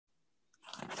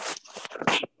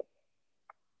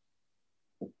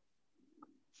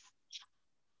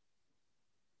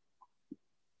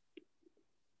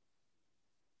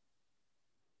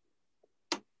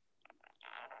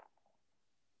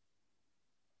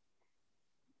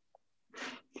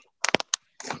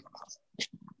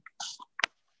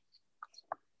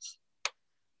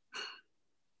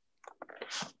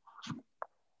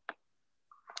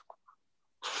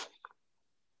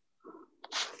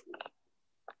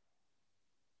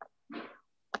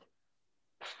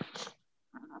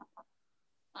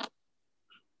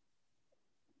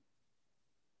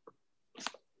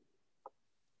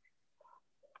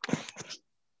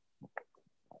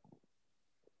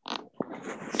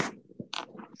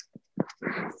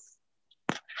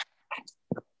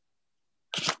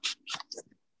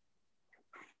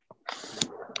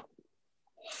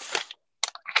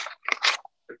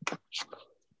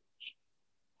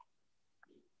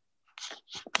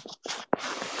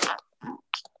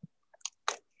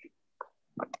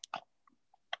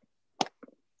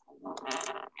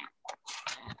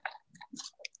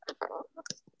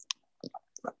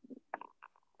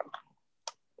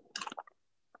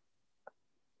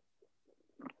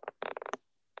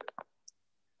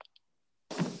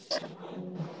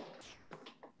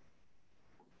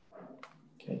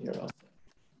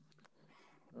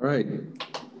right. I'm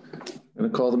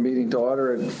going to call the meeting to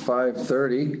order at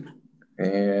 5:30.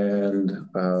 And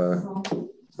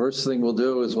first thing we'll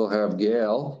do is we'll have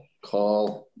Gail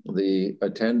call the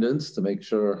attendance to make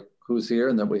sure who's here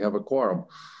and that we have a quorum.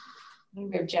 We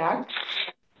have Jack.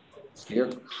 Here.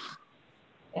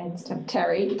 And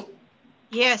Terry.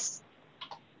 Yes.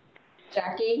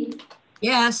 Jackie.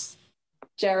 Yes.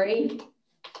 Jerry.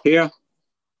 Here.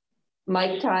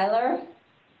 Mike Tyler.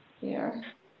 Here.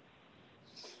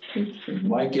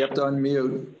 Mike, you have to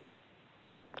unmute.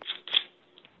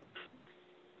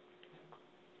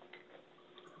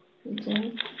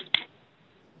 Okay.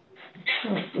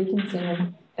 Oh, we can see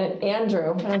him. And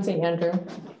Andrew. I don't see Andrew.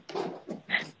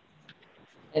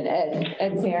 And Ed.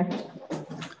 Ed's here.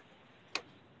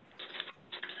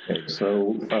 Okay,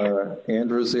 so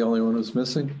Andrew's the only one who's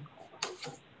missing?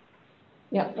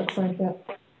 Yeah, looks like it.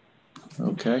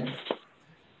 Okay.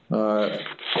 All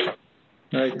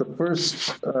right, the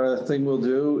first thing we'll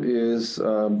do is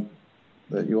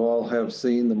that you all have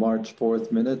seen the March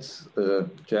 4th minutes.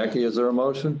 Jackie, is there a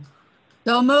motion?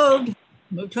 So moved.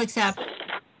 Move to accept.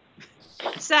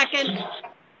 Second.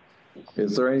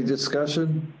 Is there any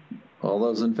discussion? All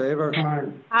those in favor?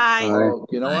 Aye. Oh,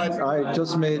 you know what? I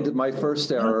just made my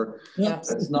first error. Yep.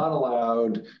 It's not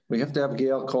allowed. We have to have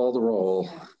Gail call the roll.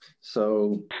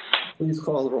 So please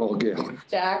call the roll, Gail.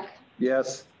 Jack.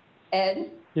 Yes. Ed.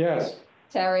 Yes.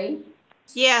 Terry.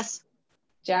 Yes.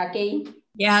 Jackie.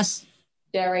 Yes.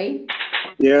 Jerry.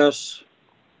 Yes.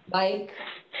 Mike.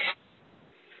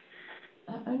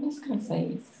 I'm just gonna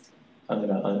say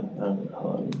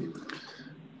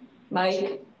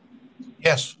Mike.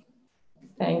 Yes.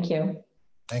 Thank you.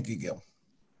 Thank you, Gil.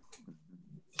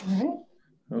 All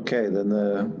right. Okay, then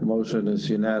the motion is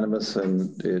unanimous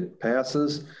and it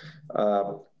passes.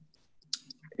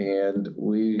 And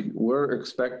we were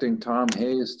expecting Tom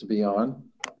Hayes to be on.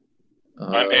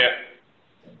 I'm here.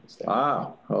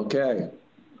 Okay.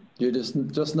 You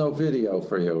just no video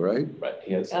for you, right? Right,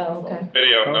 he has. Oh, okay.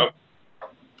 Video, no.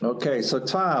 Okay, so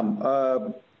Tom,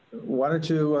 why don't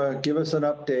you give us an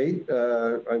update?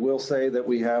 I will say that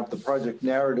we have the project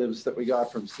narratives that we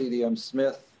got from CDM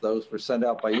Smith. Those were sent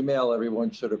out by email. Everyone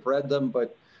should have read them,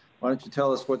 but why don't you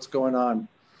tell us what's going on?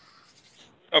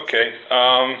 Okay.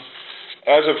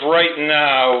 As of right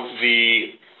now,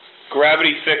 the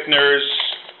gravity thickeners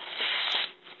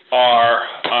are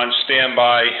on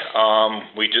standby.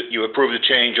 You approved the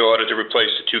change order to replace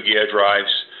the 2 gear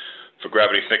drives for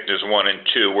gravity thickeners 1 and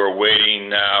 2. We're waiting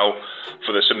now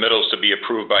for the submittals to be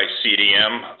approved by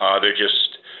CDM. They're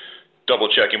just double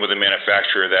checking with the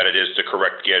manufacturer that it is the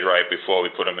correct gear drive before we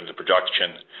put them into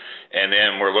production. And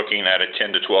then we're looking at a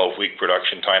 10 to 12 week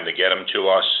production time to get them to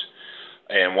us.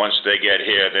 And once they get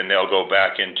here, then they'll go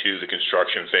back into the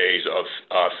construction phase of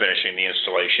finishing the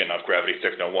installation of gravity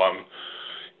thickener 1.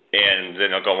 And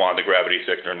then they'll go on to gravity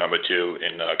thickener number 2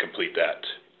 and complete that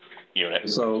unit.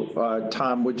 So,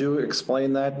 Tom, would you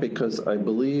explain that? Because I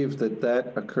believe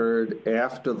that occurred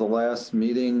after the last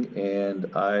meeting and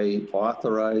I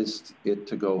authorized it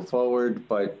to go forward,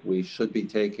 but we should be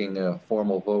taking a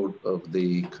formal vote of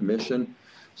the commission.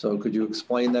 So could you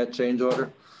explain that change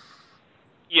order?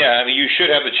 Yeah, I mean, you should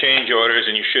have the change orders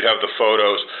and you should have the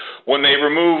photos. When they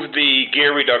removed the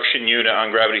gear reduction unit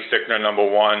on gravity thickener number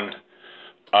 1,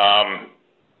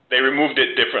 they removed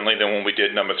it differently than when we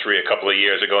did number 3 a couple of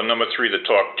years ago. Number 3, the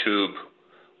torque tube,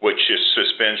 which is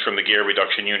suspends from the gear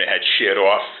reduction unit, had sheared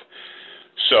off.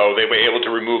 So they were able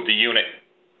to remove the unit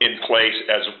in place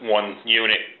as one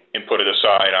unit and put it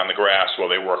aside on the grass while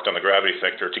they worked on the gravity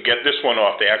thickener. To get this one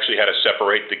off, they actually had to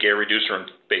separate the gear reducer and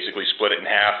basically split it in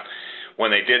half. When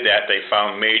they did that, they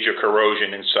found major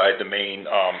corrosion inside the main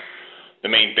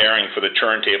bearing for the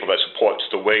turntable that supports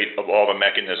the weight of all the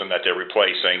mechanism that they're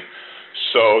replacing.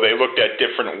 So they looked at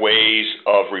different ways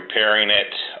of repairing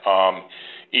it,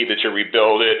 either to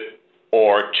rebuild it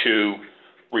or to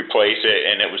replace it,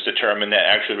 and it was determined that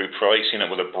actually replacing it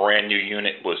with a brand new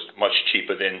unit was much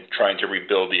cheaper than trying to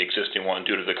rebuild the existing one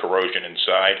due to the corrosion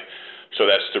inside. So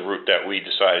that's the route that we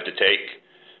decided to take.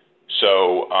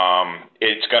 So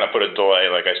it's going to put a delay,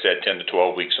 like I said, 10 to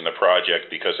 12 weeks in the project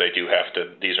because they do have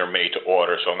to, these are made to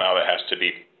order. So now that has to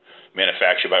be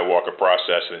manufactured by Walker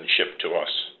Process and shipped to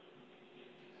us.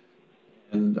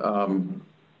 And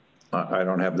I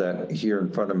don't have that here in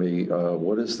front of me.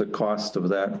 What is the cost of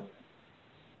that?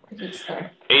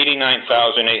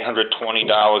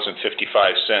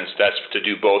 $89,820.55. That's to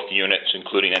do both units,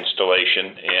 including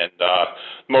installation. And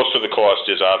most of the cost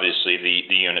is obviously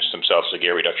the units themselves, the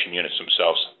gear reduction units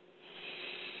themselves.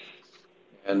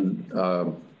 And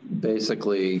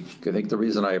basically, I think the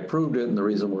reason I approved it and the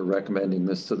reason we're recommending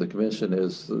this to the commission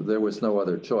is there was no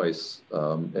other choice.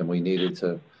 And we needed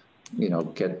to,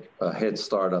 get a head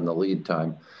start on the lead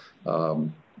time.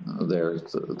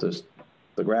 There's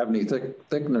the gravity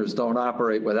thickeners don't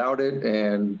operate without it,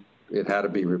 and it had to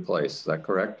be replaced. Is that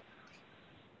correct?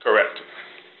 Correct.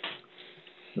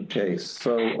 Okay,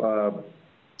 so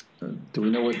do we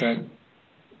know what that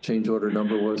change order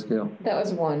number was, Gail? That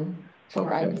was 1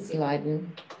 for Okay. IBC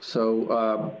Leiden.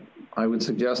 So I would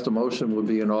suggest a motion would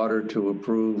be in order to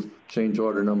approve change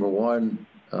order number 1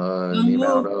 in the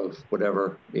amount of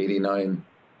whatever, 89,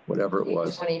 whatever it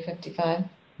was. 2055.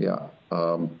 Yeah.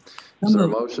 Is there a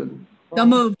motion? So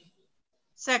moved.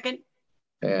 Second.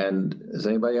 And does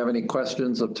anybody have any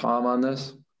questions of Tom on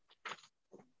this?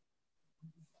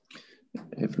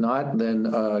 If not, then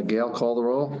Gail, call the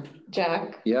roll.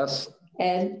 Jack, Yes?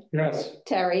 Ed, Yes.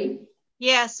 Terry,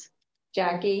 Yes.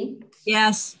 Jackie,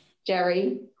 Yes.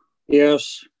 Jerry,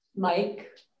 Yes.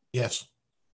 Mike, Yes.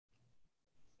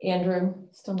 Andrew,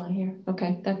 still not here.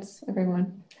 Okay, that's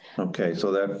everyone. Okay,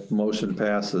 so that motion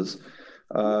passes.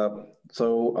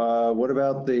 So what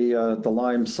about the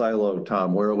lime silo,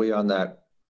 Tom? Where are we on that?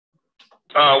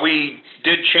 We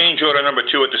did change order number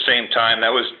 2 at the same time.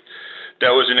 That was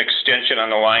an extension on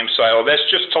the lime silo. That's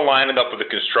just to line it up with the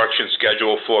construction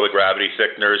schedule for the gravity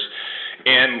thickeners,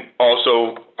 and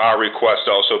also our request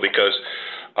also because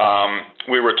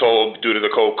we were told due to the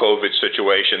COVID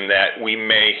situation that we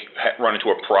may run into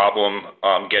a problem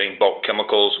getting bulk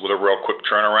chemicals with a real quick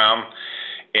turnaround.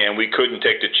 And we couldn't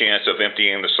take the chance of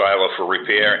emptying the silo for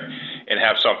repair and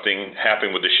have something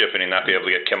happen with the shipping and not be able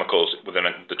to get chemicals within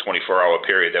the 24-hour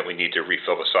period that we need to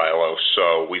refill the silo.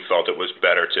 So we felt it was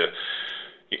better to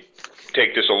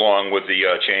take this along with the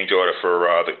change order for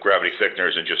the gravity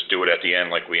thickeners and just do it at the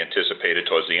end like we anticipated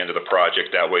towards the end of the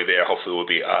project. That way there, hopefully we'll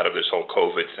be out of this whole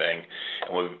COVID thing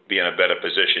and we'll be in a better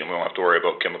position. We won't have to worry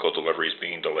about chemical deliveries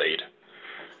being delayed.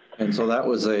 And so that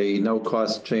was a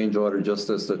no-cost change order just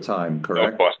as the time,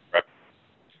 correct? No cost,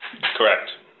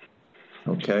 correct.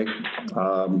 Okay.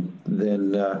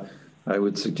 Then I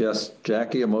would suggest,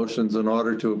 Jackie, a motion's in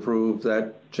order to approve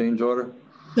that change order.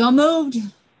 So moved.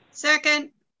 Second.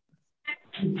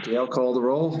 Gail, call the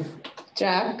roll.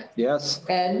 Jack, Yes?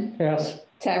 Ed, Yes.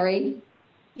 Terry,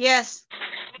 Yes.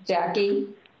 Jackie,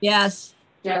 Yes.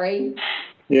 Jerry,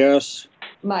 Yes.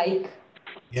 Mike.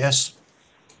 Yes.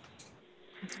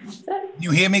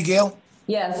 You hear me, Gail?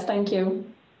 Yes, thank you.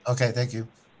 Okay, thank you.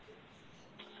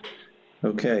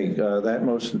 Okay, that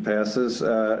motion passes.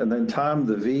 And then Tom,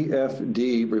 the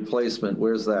VFD replacement,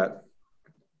 where's that?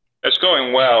 It's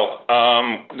going well.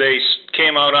 They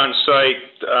came out on site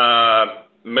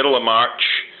middle of March.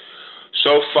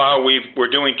 So far,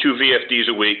 we're doing 2 VFDs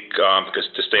a week because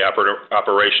to stay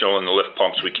operational in the lift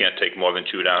pumps, we can't take more than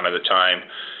 2 down at a time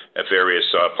at various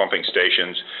pumping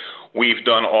stations. We've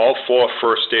done all 4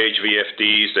 first stage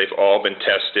VFDs. They've all been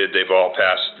tested. They've all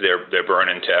passed their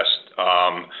burn-in test.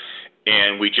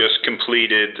 And we just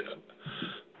completed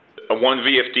 1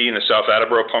 VFD in the South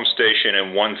Attleboro pump station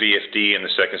and 1 VFD in the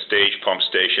second stage pump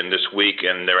station this week.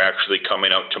 And they're actually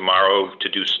coming out tomorrow to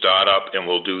do startup, and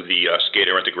we'll do the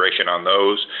SCADA integration on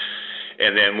those.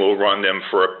 And then we'll run them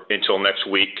until next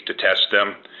week to test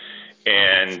them.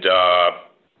 And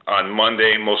on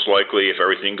Monday, most likely, if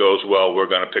everything goes well, we're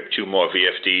going to pick 2 more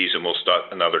VFDs, and we'll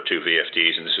start another 2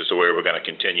 VFDs. And this is the way we're going to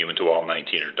continue until all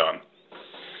 19 are done.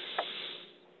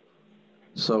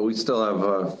 So we still have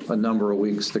a number of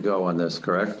weeks to go on this,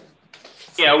 correct?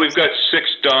 Yeah, we've got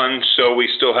 6 done, so we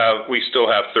still have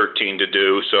 13 to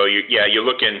do. So you're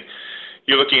looking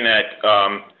at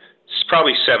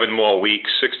probably 7 more weeks,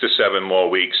 6 to 7 more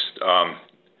weeks.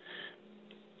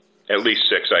 At least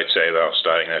 6, I'd say, though,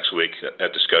 starting next week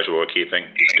at the schedule we're keeping,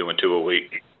 doing 2 a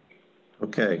week.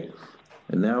 Okay.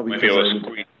 And now Maybe it'll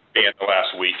be in the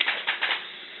last week.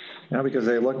 Now, because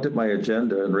I looked at my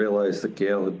agenda and realized that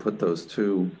Gail had put those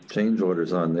 2 change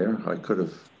orders on there, I could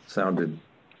have sounded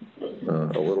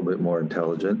a little bit more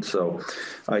intelligent. So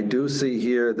I do see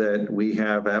here that we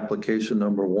have application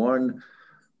number 1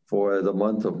 for the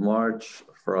month of March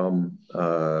from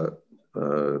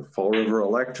Fall River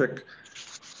Electric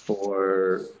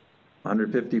for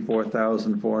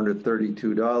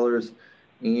 $154,432.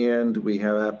 And we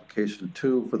have application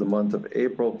 2 for the month of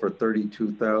April for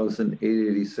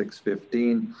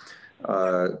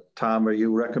 $32,886.15. Tom, are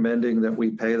you recommending that we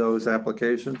pay those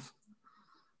applications?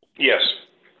 Yes.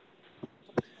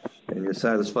 And you're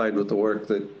satisfied with the work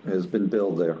that has been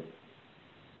billed there?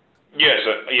 Yes,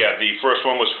 yeah, the first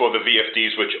one was for the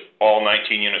VFDs, which all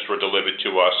 19 units were delivered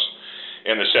to us.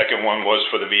 And the second one was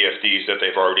for the VFDs that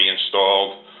they've already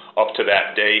installed. up to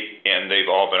that date, and they've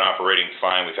all been operating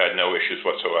fine. We've had no issues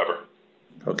whatsoever.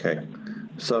 Okay.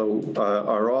 So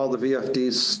are all the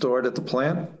VFDs stored at the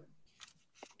plant?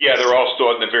 Yeah, they're all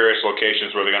stored in the various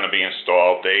locations where they're going to be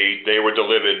installed. They were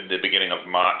delivered the beginning of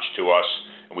March to us,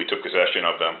 and we took possession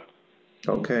of them.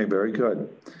 Okay, very good.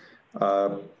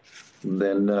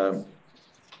 Then,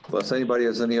 unless anybody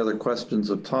has any other questions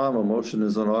of Tom, a motion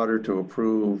is in order to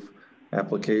approve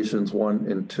applications 1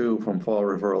 and 2 from Fall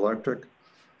River Electric.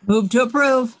 Move to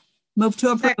approve. Move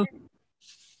to approve.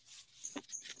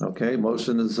 Okay,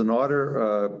 motion is in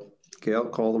order. Gail,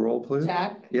 call the roll, please.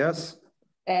 Jack, Yes?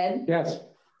 Ed, Yes.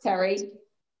 Terry,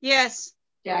 Yes.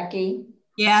 Jackie,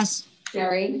 Yes.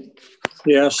 Jerry,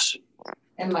 Yes.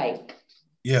 and Mike.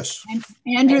 Yes. And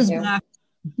Andrew's Thank you. back.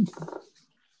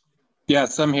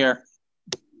 Yes, I'm here.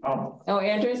 Oh,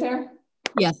 Andrew's here?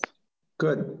 Yes.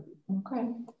 Good. Okay.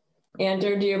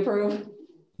 Andrew, do you approve?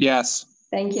 Yes.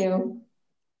 Thank you.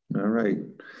 All right.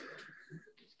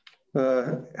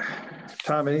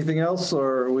 Tom, anything else,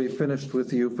 or are we finished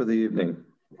with you for the evening?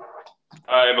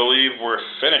 I believe we're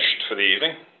finished for the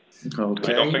evening.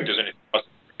 Okay. I don't think there's anything else.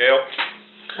 Gail?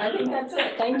 I think that's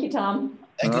it. Thank you, Tom.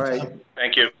 Thank All you, right. Tom.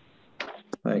 Thank you.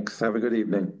 Thanks. Have a good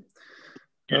evening.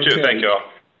 You too. Okay. Thank you all.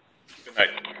 Good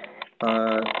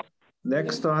night.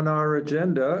 Next on our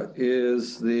agenda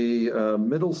is the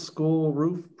middle school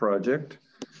roof project.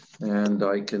 And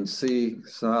I can see,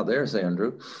 there's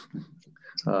Andrew.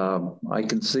 I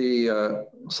can see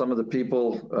some of the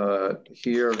people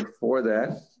here for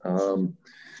that.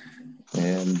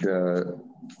 And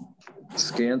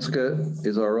Skanska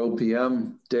is our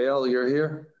OPM. Dale, you're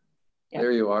here? Yep.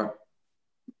 There you are.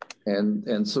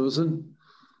 And Susan?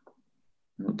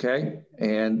 Okay.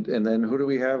 And then who do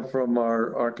we have from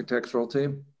our architectural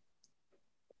team?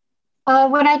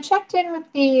 When I checked in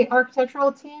with the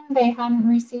architectural team, they hadn't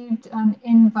received an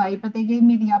invite, but they gave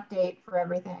me the update for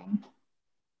everything.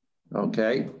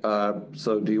 Okay.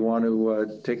 So do you want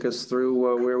to take us through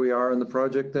where we are in the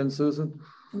project then, Susan?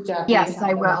 Jackie, Yes,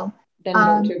 I will. Then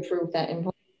vote to approve that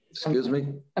invoice. Excuse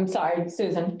me? I'm sorry,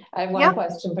 Susan. I have one Yep.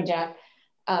 question for Jack.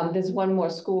 There's one more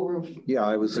school roof Yeah,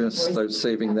 I was going to start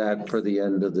saving that for the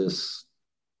end of this.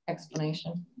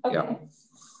 explanation. Okay. Yeah.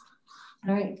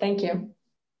 All right. Thank you.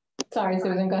 Sorry,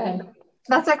 Susan. Go ahead.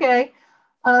 That's okay.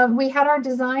 We had our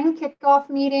design kickoff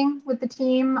meeting with the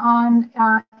team on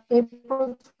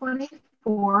April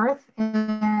 24th.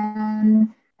 And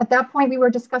at that point, we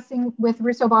were discussing with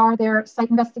Russo Bar their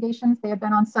site investigations. They had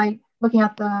been on site looking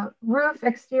at the roof,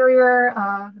 exterior,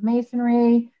 the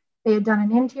masonry. They had done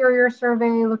an interior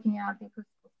survey looking at the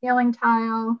acoustical ceiling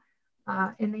tile.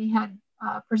 And they had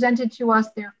presented to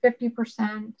us their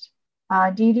 50%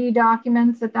 DD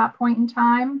documents at that point in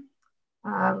time.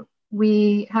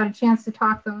 We had a chance to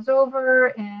talk those over,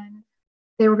 and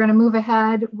they were going to move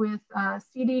ahead with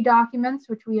CD documents,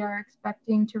 which we are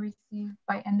expecting to receive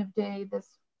by end of day this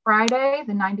Friday,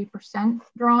 the 90%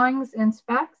 drawings and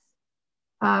specs.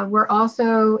 We're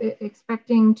also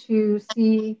expecting to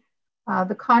see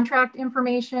the contract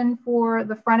information for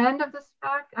the front end of the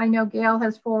spec. I know Gail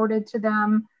has forwarded to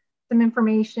them some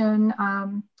information.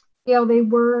 Gail, they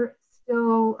were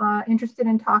still interested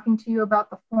in talking to you about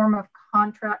the form of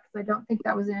contract, because I don't think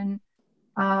that was in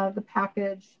the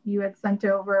package you had sent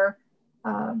over.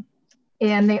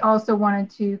 And they also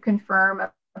wanted to confirm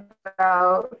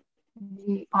about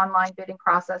the online bidding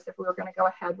process, if we were going to go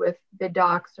ahead with bid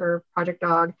docs or project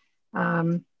dog.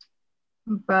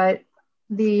 But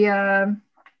the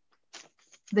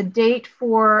date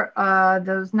for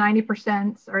those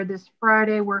 90% are this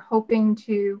Friday. We're hoping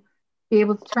to be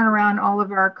able to turn around all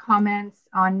of our comments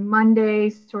on Monday,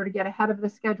 sort of get ahead of the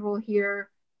schedule here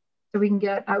so we can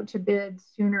get out to bid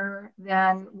sooner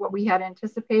than what we had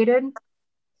anticipated.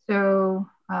 So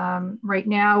right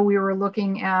now we were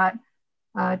looking at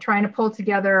trying to pull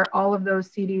together all of those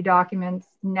CD documents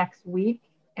next week,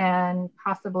 and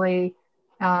possibly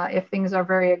if things are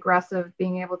very aggressive,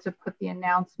 being able to put the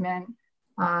announcement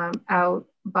out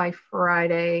by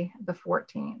Friday the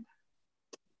 14th.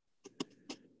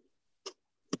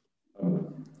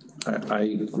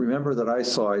 I remember that I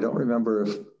saw, I don't remember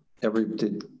if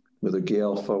whether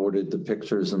Gail forwarded the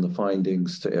pictures and the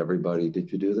findings to everybody.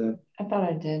 Did you do that? I thought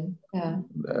I did. Yeah.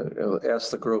 Ask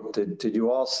the group, did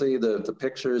you all see the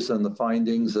pictures and the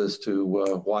findings as to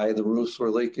why the roofs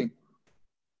were leaking?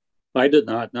 I did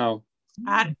not know.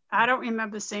 I don't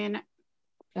remember seeing it.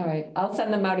 All right. I'll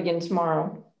send them out again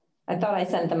tomorrow. I thought I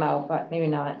sent them out, but maybe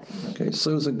not. Okay,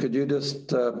 Susan, could you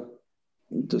just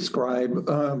describe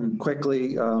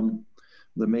quickly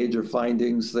the major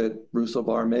findings that Russo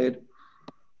Bar made?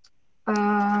 Yes,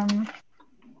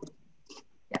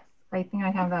 I think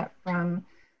I have that from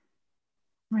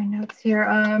My notes here.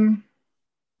 On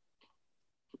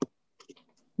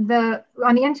the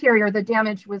interior, the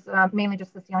damage was mainly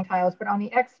just the ceiling tiles, but on the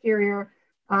exterior,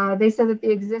 they said that the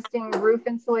existing roof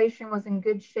insulation was in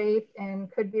good shape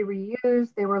and could be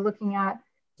reused. They were looking at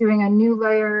doing a new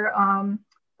layer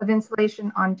of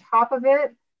insulation on top of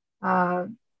it,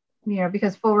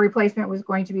 because full replacement was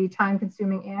going to be time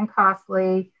consuming and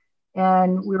costly,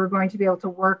 and we were going to be able to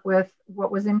work with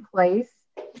what was in place.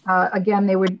 Again,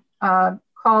 they would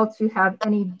call to have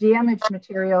any damaged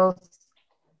materials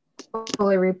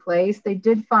fully replaced. They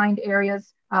did find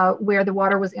areas where the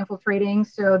water was infiltrating,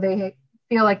 so they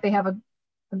feel like they have a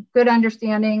good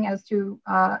understanding as to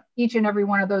each and every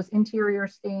one of those interior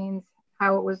stains,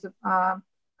 how it was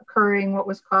occurring, what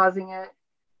was causing it.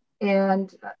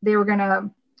 And they were going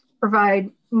to provide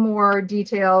more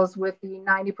details with the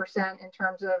 90% in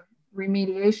terms of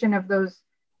remediation of those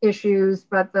issues.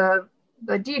 But the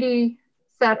DD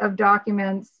set of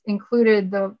documents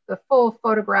included the full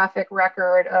photographic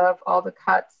record of all the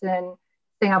cuts and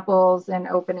samples and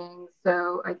openings.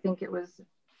 So I think it was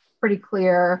pretty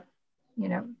clear,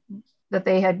 that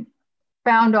they had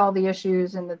found all the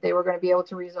issues and that they were going to be able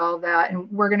to resolve that. And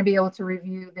we're going to be able to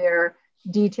review their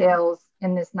details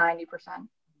in this 90%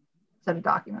 set of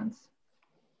documents.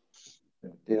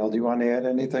 Dale, do you want to add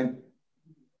anything?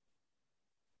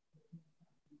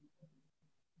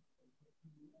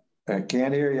 I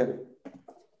can't hear you.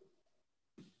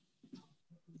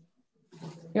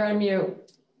 You're on mute.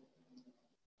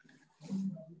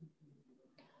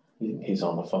 He's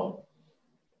on the phone.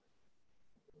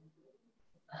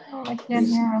 Oh, I can't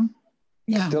hear him.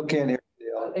 Yeah. Still can't hear you,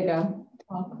 Dale. There you go.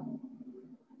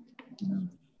 Can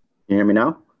you hear me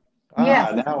now?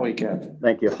 Yes. Now we can.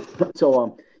 Thank you.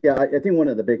 So, yeah, I think one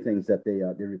of the big things that they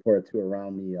reported to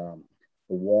around the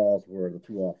walls where the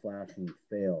two-wall flashing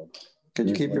failed. Could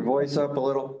you keep your voice up a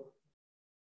little?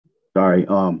 Sorry.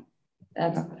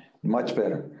 That's Much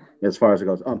better. As far as it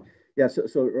goes. Yeah.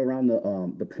 So around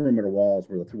the perimeter walls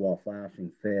where the two-wall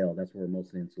flashing failed, that's where most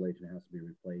of the insulation has to be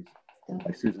replaced.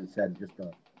 Like Susan said, just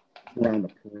around the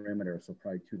perimeter, so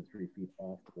probably 2 to 3 feet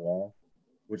off the wall,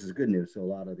 which is good news. So a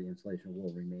lot of the insulation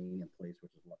will remain in place,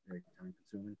 which is very time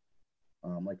consuming.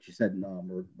 Like she said,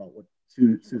 we're about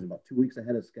Susan, about 2 weeks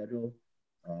ahead of schedule.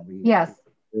 Yes.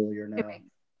 Earlier now,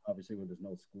 obviously, where there's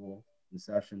no school in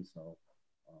session. So,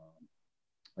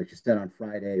 like you said, on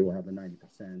Friday, we'll have the 90%.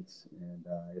 And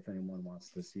if anyone wants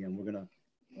to see them, we're going to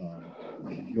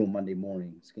do a Monday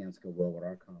morning scan skill will with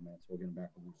our comments. We'll get them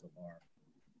back to Municipal,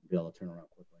 be able to turn around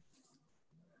quickly.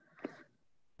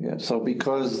 Yeah, so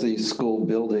because the school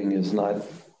building is not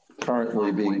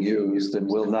currently being used and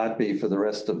will not be for the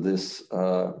rest of this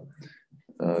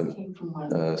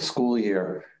school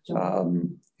year,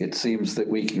 it seems that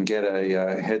we can get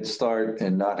a head start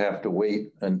and not have to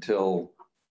wait until,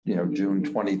 June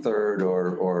 23rd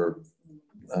or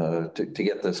to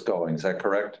get this going. Is that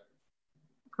correct?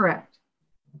 Correct.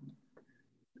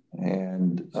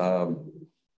 And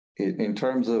in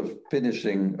terms of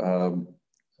finishing,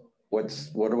 what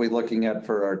are we looking at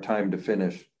for our time to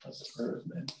finish?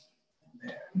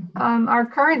 Our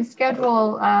current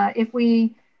schedule, if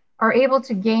we are able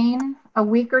to gain a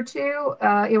week or two,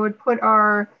 it would put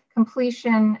our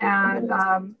completion at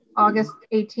August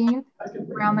 18th,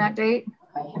 around that date.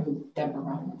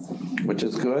 Which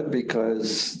is good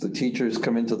because the teachers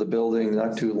come into the building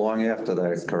not too long after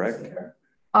that, correct?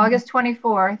 August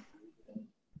 24th.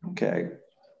 Okay.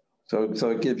 So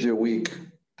it gives you a week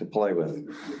to play with.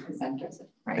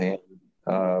 Right.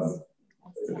 And,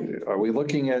 are we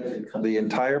looking at the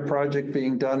entire project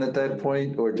being done at that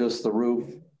point or just the roof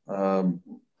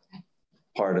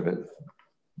part of it?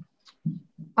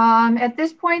 At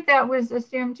this point, that was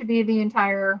assumed to be the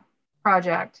entire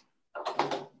project.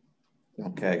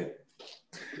 Okay.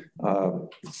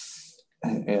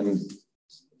 And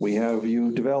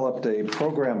you developed a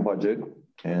program budget,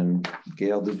 and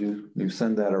Gail, did you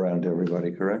send that around to everybody,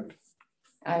 correct?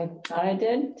 I thought I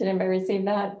did. Did anybody receive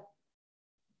that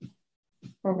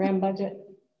program budget?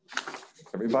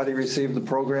 Everybody received the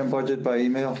program budget by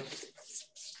email?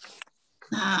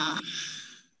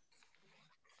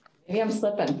 Maybe I'm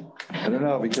slipping. I don't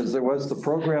know, because there was the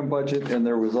program budget and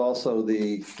there was also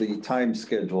the time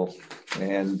schedule.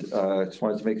 And I just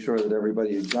wanted to make sure that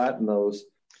everybody had gotten those.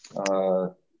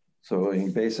 So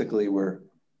basically we're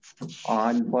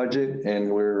on budget and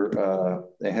we're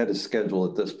ahead of schedule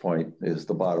at this point is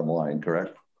the bottom line,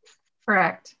 correct?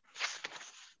 Correct.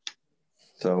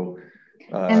 So.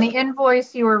 And the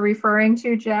invoice you were referring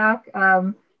to, Jack,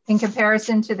 in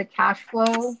comparison to the cash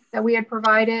flow that we had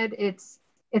provided,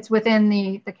 it's within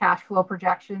the cash flow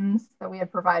projections that we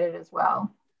had provided as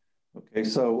well. Okay,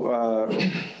 so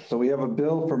we have a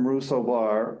bill from Russo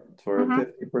Bar for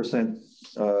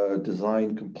 50%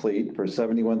 design complete for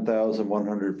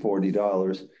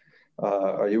 $71,140.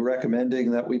 Are you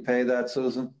recommending that we pay that,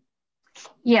 Susan?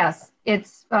 Yes,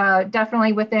 it's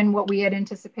definitely within what we had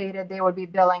anticipated they would be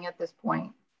billing at this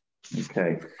point.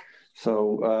 Okay,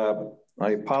 so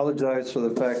I apologize for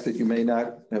the fact that you may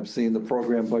not have seen the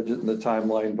program budget and the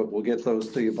timeline, but we'll get those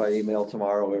to you by email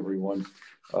tomorrow, everyone.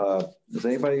 Does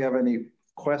anybody have any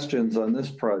questions on this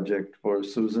project for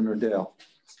Susan or Dale?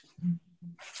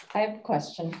 I have a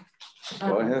question.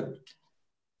 Go ahead.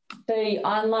 The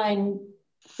online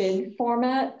bid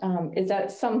format, is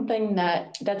that something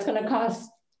that's going to cost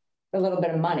a little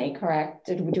bit of money, correct?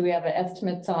 Do we have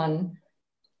estimates on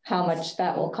how much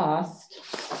that will cost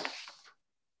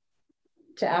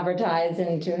to advertise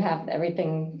and to have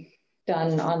everything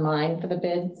done online for the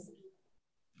bids?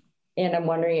 And I'm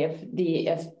wondering if the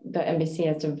NBC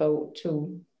has to vote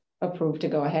to approve to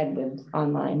go ahead with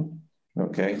online.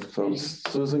 Okay, so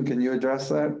Susan, can you address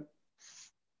that?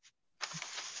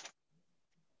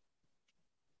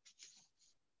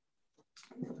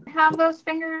 Have those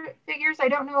figures. I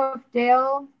don't know if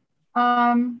Dale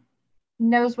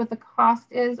knows what the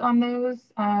cost is on those.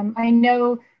 I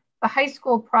know the high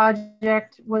school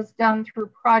project was done through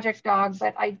Project Dog,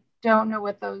 but I don't know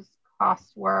what those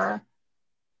costs were.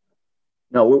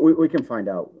 No, we can find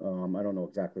out. I don't know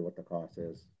exactly what the cost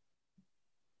is.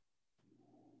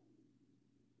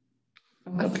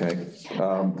 Okay.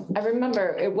 I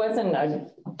remember it wasn't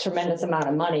a tremendous amount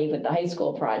of money with the high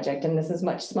school project, and this is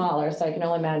much smaller, so I can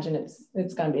only imagine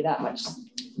it's going to be that much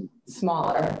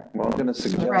smaller. Well, I'm going to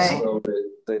suggest though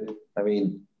that I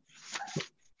mean,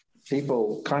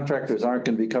 contractors aren't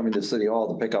going to be coming to City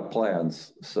Hall to pick up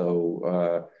plans,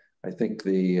 so I think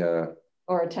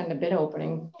or attend a bid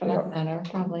opening for that matter,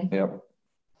 probably. Yep.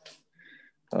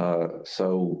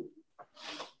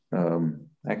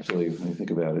 Actually, when you think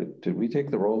about it, did we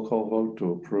take the roll call vote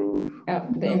to approve?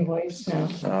 The invoice, no.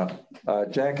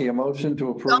 Jackie, a motion to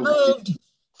approve. So moved.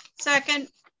 Second.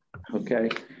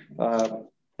 Okay.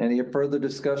 Any further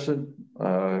discussion?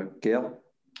 Gail?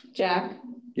 Jack?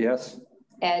 Yes.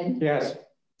 Ed? Yes.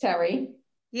 Terry?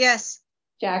 Yes.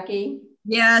 Jackie?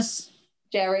 Yes.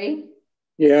 Jerry?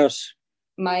 Yes.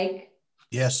 Mike?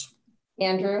 Yes.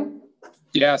 Andrew?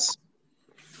 Yes.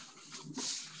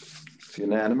 It's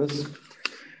unanimous.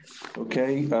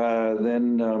 Okay,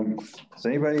 then does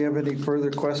anybody have any further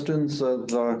questions of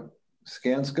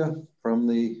Skanska from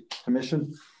the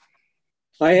commission?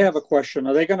 I have a question.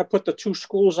 Are they going to put the two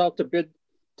schools out to bid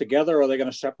together, or are they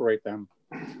going to separate them?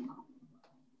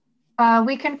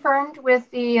 We confirmed with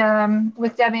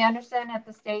with Deb Anderson at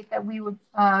the state that we would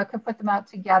could put them out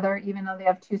together, even though they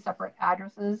have two separate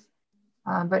addresses,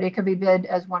 but it could be bid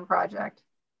as one project.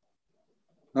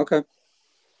 Okay.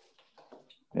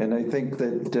 And I think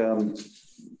that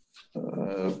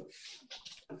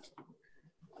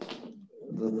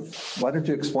why don't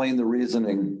you explain the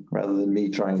reasoning rather than me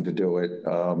trying to do it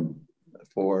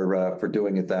for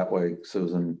doing it that way,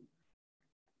 Susan?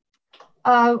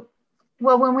 Well,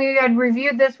 when we had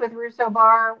reviewed this with Russo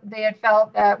Bar, they had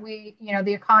felt that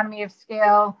the economy of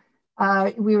scale,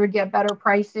 we would get better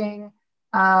pricing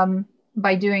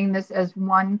by doing this as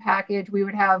one package. We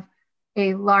would have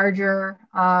a larger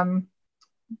roofing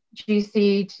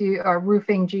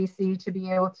GC to be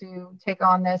able to take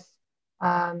on this.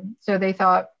 So they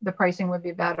thought the pricing would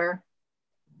be better.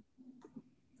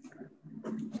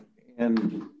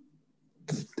 And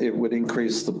it would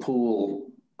increase the pool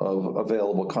of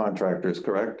available contractors,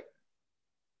 correct?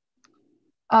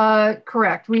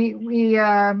 Correct. We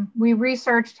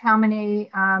researched how many,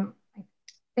 I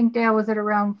think Dale was at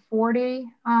around 40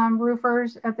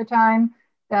 roofers at the time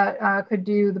that could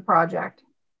do the project.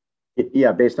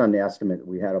 Yeah, based on the estimate,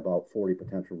 we had about 40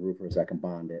 potential roofers that can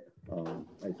bond it.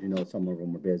 As you know, some of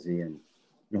them are busy, and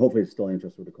hopefully it's still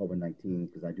interested with the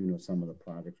COVID-19, because I do know some of the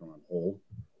projects are on hold.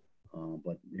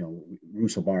 But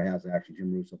Russo Bar has actually,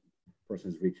 Jim Russo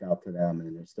person's reached out to them,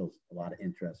 and there's still a lot of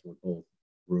interest with both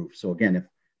roofs. So again, if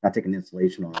not taking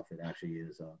insulation off, it actually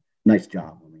is a nice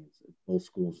job. I mean, it's both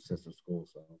schools, sister schools,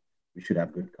 so we should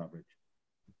have good coverage.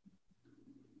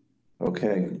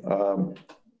 Okay.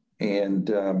 And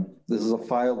this is a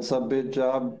filed sub-bid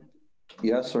job,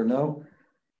 yes or no?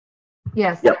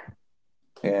 Yes. Yep.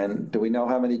 And do we know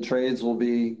how many trades will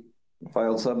be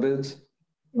filed sub-bids?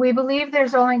 We believe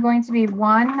there's only going to be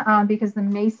one because the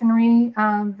masonry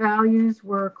values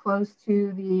were close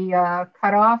to the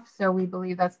cutoff. So we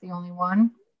believe that's the only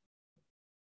one.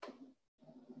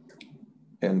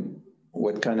 And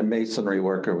what kind of masonry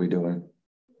work are we doing?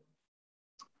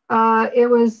 It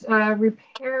was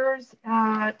repairs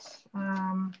at,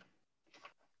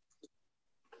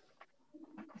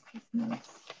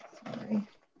 sorry.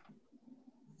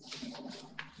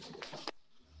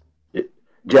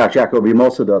 Jack, it'll be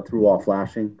most of the through-all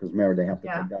flashing, because remember, they have to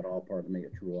Yeah. take that all apart to make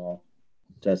it true all.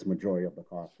 So that's the majority of the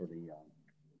cost for the,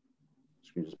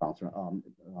 screen just bouncing.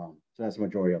 So that's the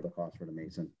majority of the cost for the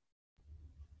mason.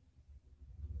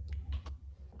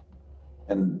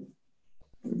 And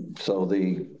so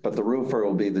but the roofer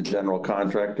will be the general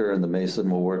contractor and the mason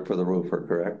will work for the roofer,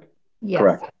 correct? Yes.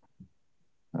 Correct.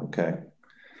 Okay.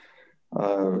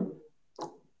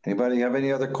 Anybody have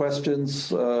any other questions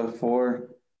for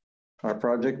our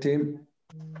project team?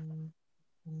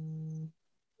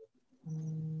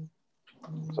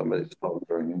 Somebody's phone's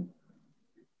ringing.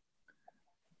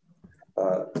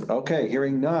 Okay,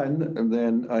 hearing none, and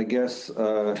then I guess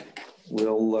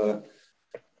we'll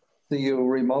see you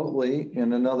remotely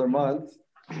in another month.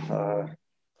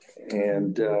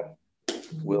 And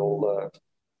we'll,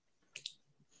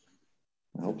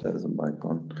 I hope that isn't my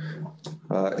phone.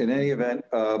 In any event,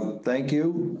 thank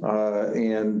you.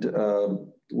 And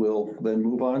we'll then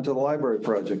move on to the library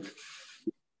project.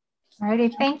 All righty,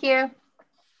 thank you.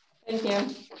 Thank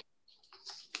you.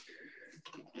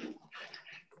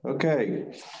 Okay,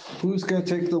 who's going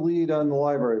to take the lead on the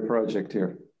library project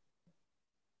here?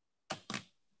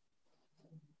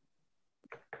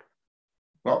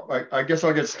 Well, I guess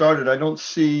I'll get started. I don't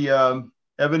see, Evan,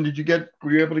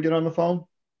 were you able to get on the phone?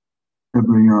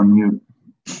 Evan, you're on mute.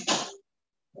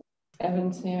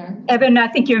 Evan's here. Evan, I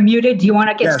think you're muted. Do you want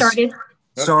to get Yes. started?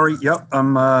 Sorry, yep,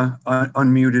 I'm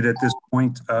unmuted at this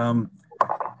point.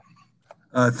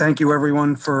 Thank you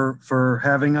everyone for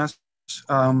having us.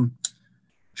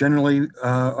 Generally,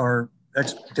 our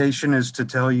expectation is to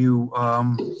tell you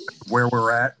where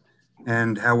we're at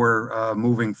and how we're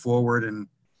moving forward and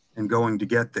going to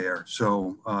get there.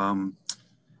 So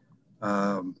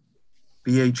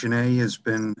BH&A has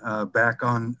been back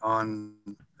on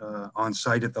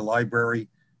site at the library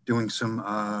doing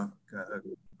some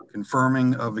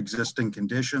confirming of existing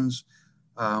conditions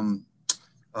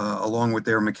along with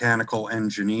their mechanical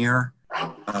engineer.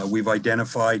 We've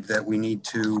identified that we need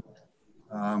to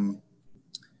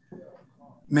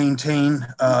maintain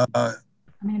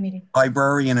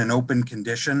library in an open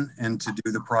condition and to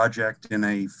do the project in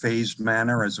a phased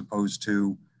manner as opposed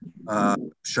to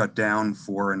shut down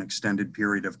for an extended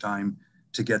period of time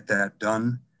to get that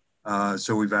done.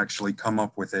 So we've actually come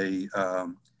up with a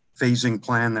phasing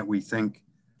plan that we think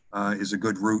is a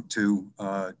good route to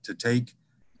take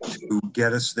to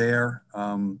get us there.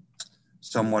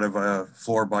 Somewhat of a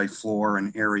floor by floor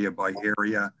and area by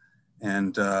area.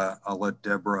 And I'll let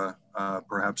Deborah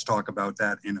perhaps talk about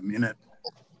that in a minute.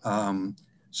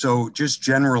 So just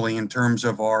generally in terms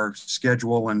of our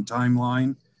schedule and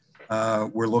timeline,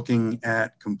 we're looking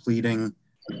at completing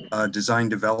design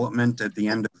development at the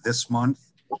end of this month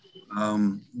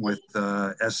with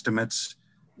estimates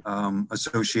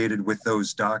associated with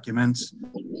those documents,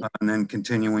 and then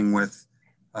continuing with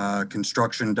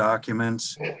construction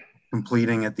documents,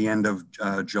 completing at the end of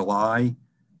July,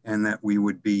 and that we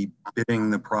would be bidding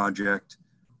the project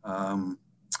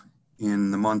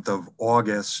in the month of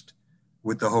August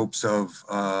with the hopes of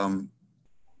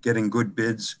getting good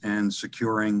bids and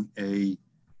securing a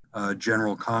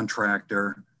general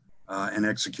contractor and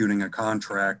executing a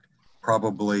contract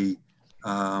probably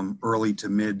early to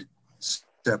mid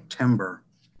September.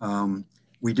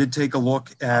 We did take a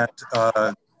look at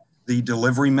the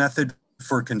delivery method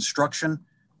for construction,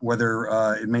 whether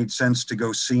it made sense to go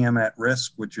CM at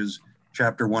risk, which is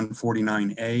Chapter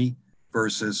 149A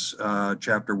versus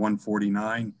Chapter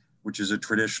 149, which is a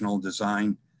traditional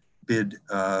design bid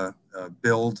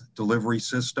build delivery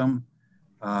system.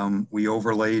 We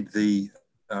overlaid the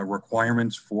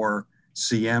requirements for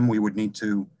CM. We would need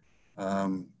to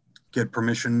get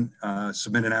permission,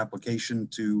 submit an application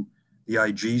to the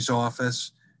IG's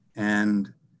office,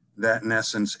 and that in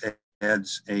essence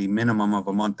adds a minimum of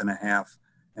a month and a half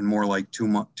and more like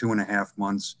 2.5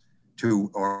 months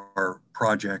to our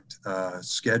project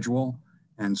schedule.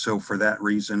 And so for that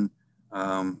reason,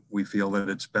 we feel that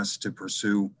it's best to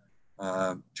pursue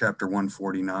Chapter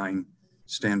 149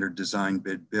 standard design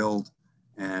bid build,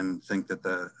 and think that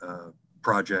the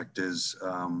project is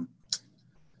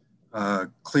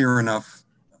clear enough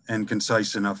and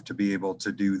concise enough to be able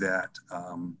to do that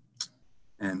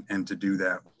and to do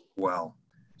that well.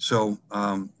 So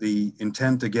the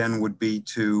intent again would be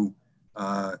to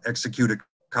execute a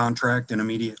contract and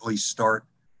immediately start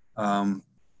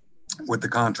with the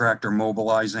contractor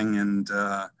mobilizing, and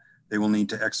they will need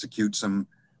to execute some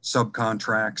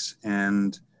subcontracts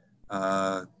and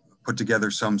put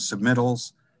together some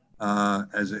submittals.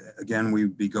 As again,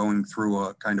 we'd be going through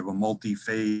a kind of a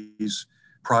multi-phase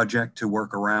project to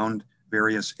work around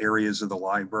various areas of the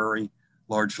library,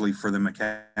 largely for the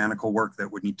mechanical work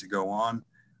that would need to go on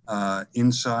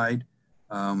inside.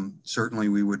 Certainly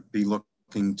we would be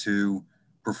looking to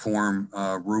perform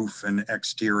roof and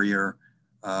exterior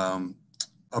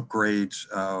upgrades,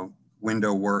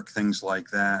 window work, things like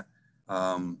that,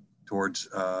 towards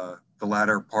the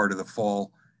latter part of the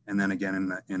fall, and then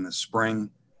again in the spring.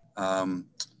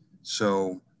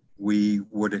 So we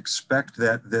would expect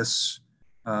that this,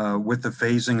 with the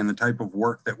phasing and the type of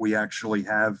work that we actually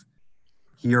have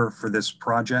here for this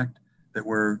project, that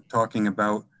we're talking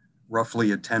about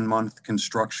roughly a 10-month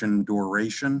construction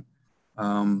duration,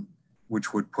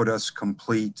 which would put us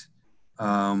complete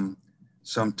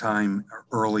sometime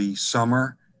early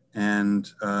summer. And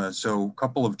so a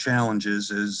couple of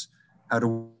challenges is, how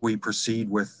do we proceed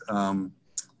with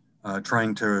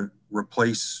trying to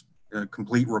replace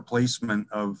complete replacement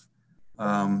of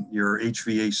your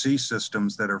HVAC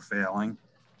systems that are failing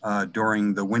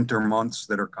during the winter months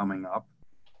that are coming up.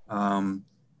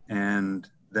 And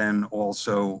then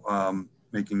also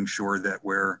making sure that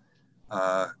we're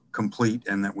complete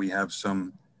and that we have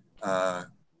some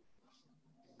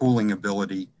cooling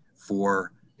ability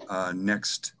for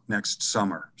next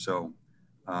summer. So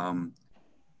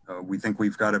we think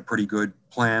we've got a pretty good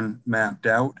plan mapped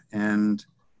out, and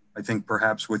I think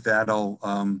perhaps with that,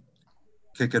 I'll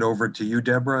kick it over to you,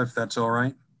 Deborah, if that's all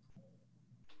right.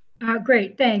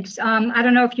 Great, thanks. I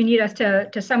don't know if you need us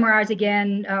to summarize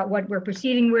again what we're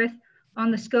proceeding with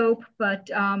on the scope, but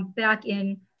back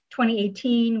in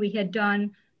 2018, we had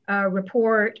done a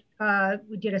report.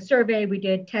 We did a survey, we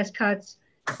did test cuts,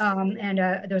 and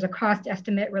there was a cost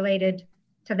estimate related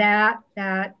to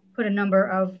that put a number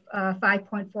of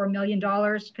 $5.4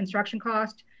 million construction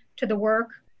cost to the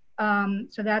work.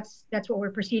 So that's what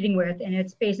we're proceeding with, and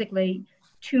it's basically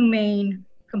two main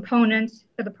components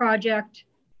to the project.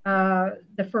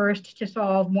 The first to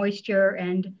solve moisture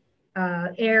and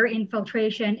air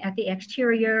infiltration at the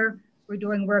exterior. We're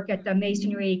doing work at the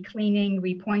masonry, cleaning,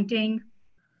 repointing.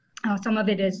 Some of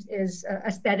it is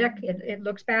aesthetic, it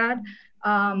looks bad,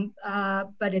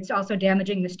 but it's also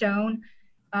damaging the stone.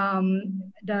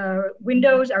 The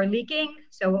windows are leaking,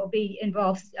 so it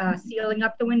involves sealing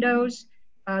up the windows.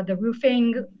 The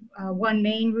roofing, one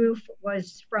main roof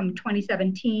was from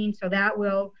 2017, so that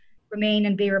will remain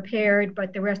and be repaired,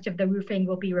 but the rest of the roofing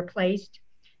will be replaced.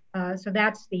 So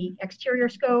that's the exterior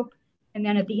scope. And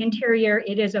then at the interior,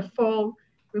 it is a full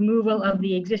removal of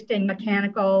the existing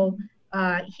mechanical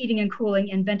heating and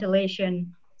cooling and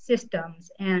ventilation systems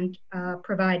and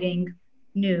providing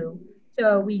new.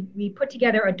 So we put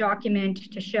together a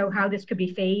document to show how this could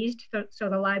be phased. So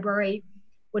the library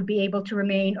would be able to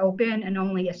remain open and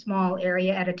only a small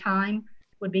area at a time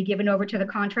would be given over to the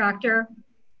contractor.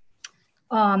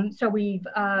 So we've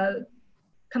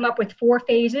come up with 4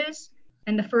 phases.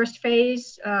 And the first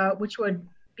phase, which would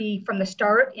be from the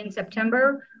start in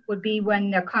September, would be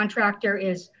when the contractor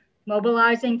is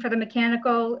mobilizing for the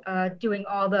mechanical, doing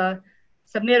all the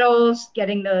submittals,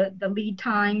 getting the lead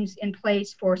times in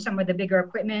place for some of the bigger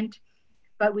equipment.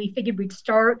 But we figured we'd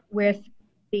start with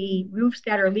the roofs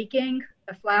that are leaking,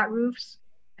 the flat roofs,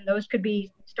 and those could be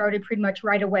started pretty much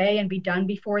right away and be done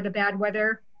before the bad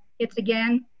weather hits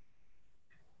again.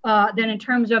 Then in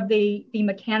terms of the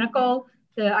mechanical,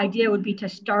 the idea would be to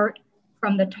start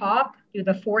from the top, do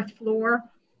the 4th floor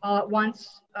all at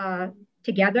once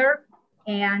together,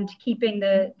 and keeping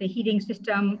the heating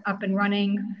system up and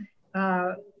running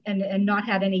and not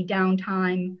have any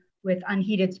downtime with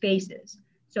unheated spaces.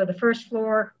 So the 1st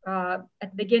floor at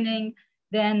the beginning,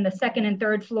 then the 2nd and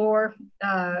 3rd floor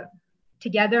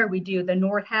together. We do the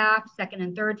north half, 2nd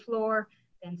and 3rd floor,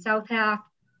 then south half,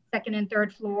 2nd and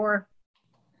 3rd floor,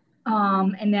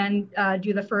 and then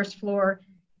do the 1st floor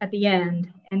at the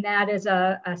end. And that is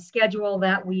a schedule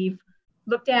that we've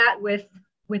looked at with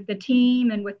the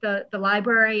team and with the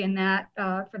library, and that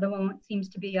for the moment seems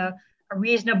to be a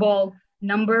reasonable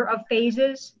number of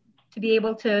phases to be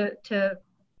able to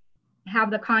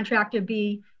have the contractor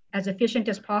be as efficient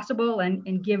as possible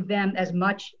and give them as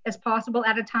much as possible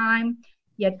at a time,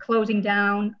 yet closing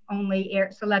down only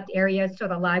select areas so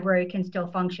the library can still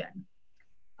function.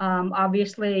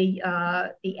 Obviously,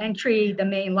 the entry, the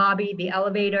main lobby, the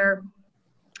elevator,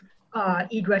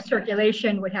 egress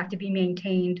circulation would have to be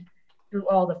maintained through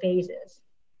all the phases.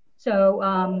 So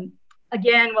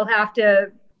again, we'll have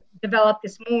to develop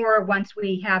this more once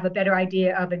we have a better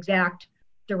idea of exact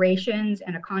durations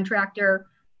and a contractor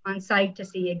on site to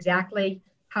see exactly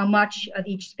how much of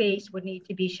each space would need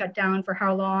to be shut down for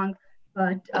how long.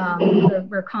 but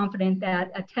we're confident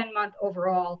that a 10-month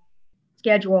overall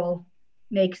schedule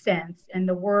makes sense. And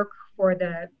the work for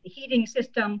the heating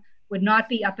system would not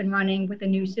be up and running with a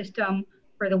new system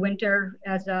for the winter,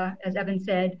 as Evan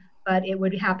said, but it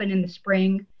would happen in the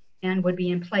spring and would be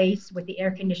in place with the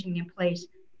air conditioning in place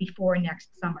before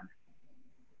next summer.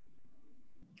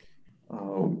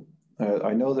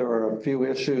 I know there are a few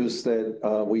issues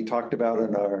that we talked about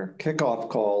in our kickoff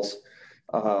calls.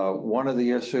 One of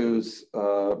the issues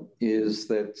is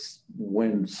that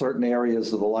when certain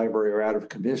areas of the library are out of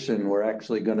commission, we're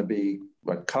actually going to be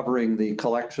covering the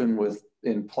collection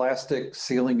in plastic,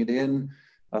 sealing it in,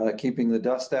 keeping the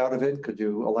dust out of it. Could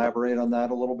you elaborate on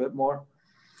that a little bit more?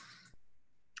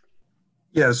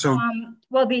 Yeah, so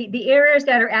well, the areas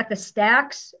that are at the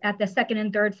stacks at the second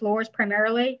and third floors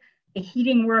primarily, the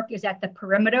heating work is at the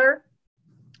perimeter.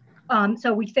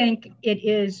 So we think it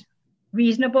is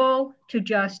reasonable to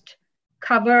just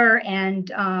cover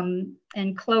and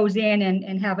close in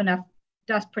and have enough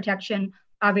dust protection,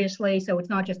 obviously. So it's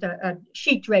not just a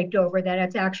sheet draped over, that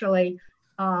it's actually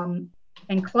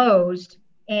enclosed,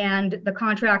 and the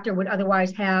contractor would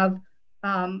otherwise have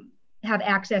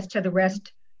access to the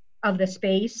rest of the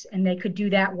space, and they could do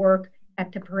that work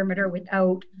at the perimeter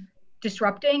without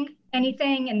disrupting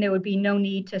anything, and there would be no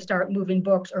need to start moving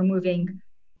books or moving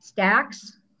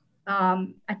stacks.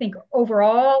 I think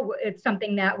overall, it's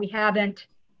something that we haven't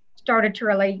started to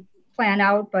really plan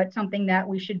out, but something that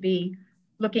we should be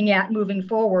looking at moving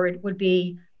forward would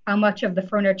be how much of the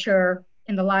furniture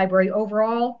in the library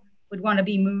overall would want to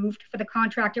be moved for the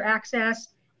contractor access,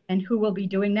 and who will be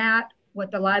doing that,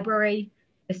 what the library,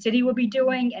 the city will be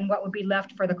doing, and what would be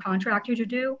left for the contractor to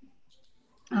do.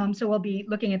 So we'll be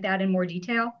looking at that in more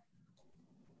detail.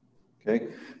 Okay.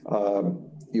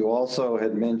 You also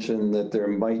had mentioned that there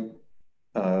might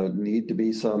need to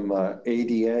be some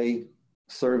ADA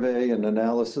survey and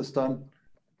analysis done.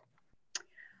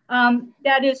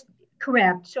 That is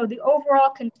correct. So the overall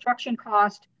construction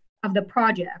cost of the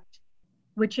project,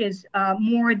 which is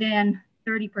more than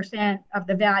 30% of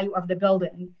the value of the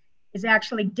building, is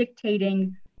actually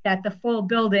dictating that the full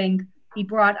building be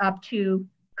brought up to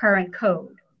current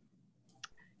code.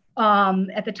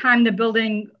 At the time the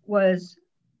building was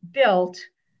built,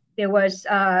 there was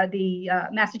the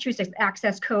Massachusetts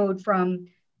Access Code from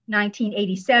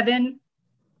 1987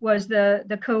 was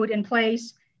the code in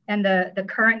place, and the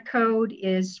current code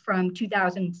is from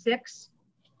 2006.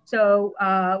 So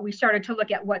we started to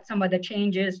look at what some of the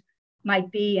changes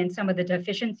might be and some of the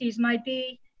deficiencies might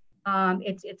be.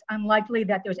 It's unlikely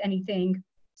that there's anything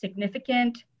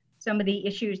significant. Some of the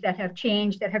issues that have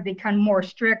changed, that have become more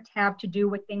strict, have to do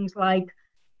with things like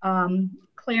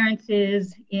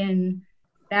clearances in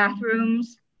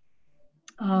bathrooms.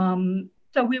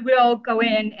 So we will go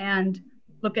in and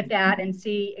look at that and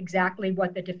see exactly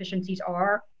what the deficiencies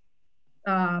are.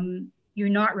 You're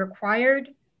not required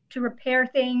to repair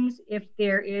things if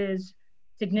there is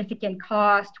significant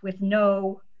cost with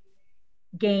no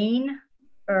gain,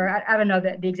 or I don't know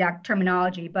the exact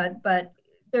terminology, but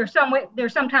there's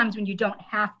sometimes when you don't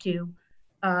have to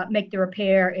make the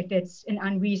repair if it's an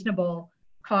unreasonable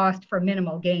cost for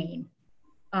minimal gain.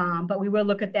 But we will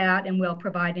look at that, and we'll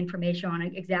provide information on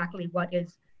exactly what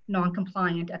is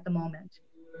non-compliant at the moment.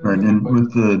 Right, and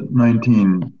with the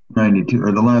 1992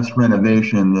 or the last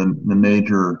renovation, the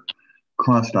major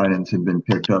cost items have been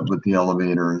picked up with the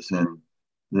elevators and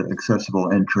the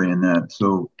accessible entry and that.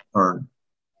 So our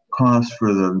cost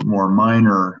for the more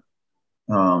minor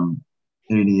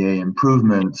ADA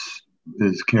improvements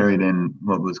is carried in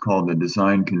what was called the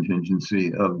design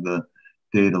contingency of the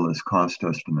dataless cost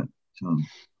estimate. So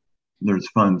there's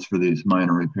funds for these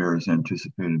minor repairs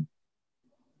anticipated.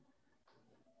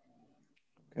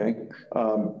 Okay.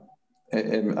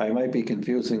 And I might be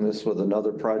confusing this with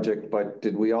another project, but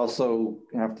did we also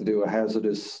have to do a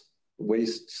hazardous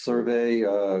waste survey,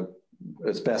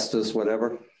 asbestos,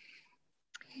 whatever?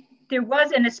 There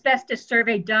was an asbestos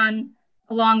survey done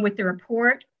along with the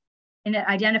report, and it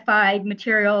identified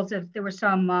materials. There were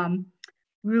some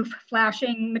roof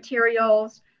flashing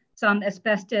materials, some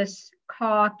asbestos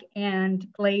caulk and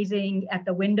glazing at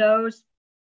the windows.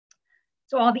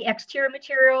 So all the exterior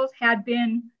materials had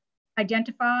been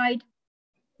identified.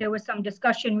 There was some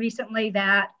discussion recently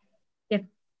that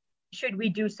should we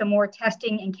do some more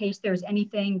testing in case there's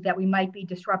anything that we might be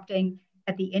disrupting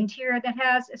at the interior that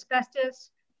has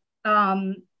asbestos.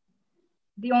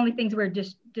 The only things we're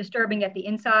just disturbing at the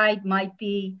inside might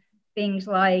be things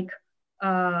like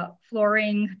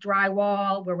flooring,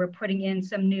 drywall, where we're putting in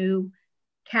some new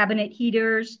cabinet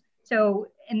heaters. So,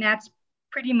 and that's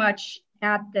pretty much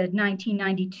at the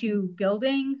 1992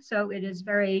 building. So it is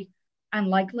very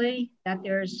unlikely that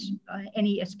there's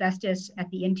any asbestos at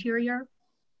the interior.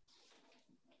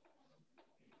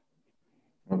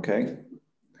 Okay.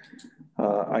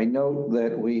 I know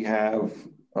that we have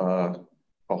a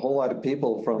whole lot of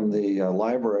people from the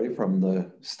library, from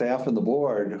the staff and the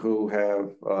board who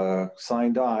have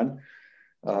signed on.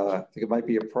 I think it might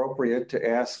be appropriate to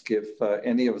ask if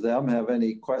any of them have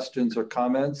any questions or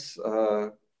comments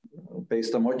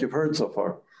based on what you've heard so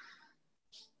far.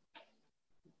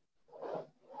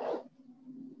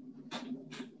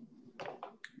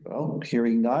 Well,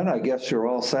 hearing none, I guess you're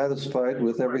all satisfied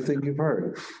with everything you've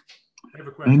heard.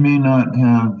 They may not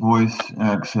have voice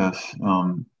access.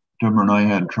 Deborah and I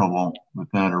had trouble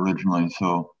with that originally,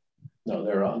 so. No,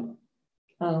 they're on.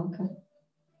 Oh,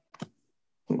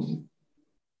 okay.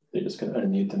 They're just going to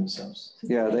unmute themselves.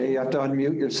 Yeah, they have to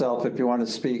unmute yourself if you want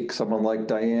to speak, someone like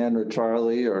Diane or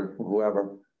Charlie or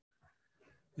whoever.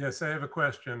 Yes, I have a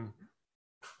question.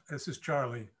 This is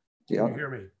Charlie. Yeah. Can you hear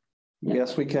me?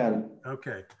 Yes, we can.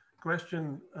 Okay.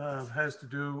 Question has to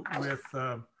do with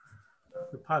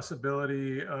the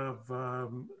possibility of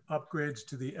upgrades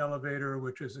to the elevator,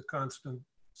 which is a constant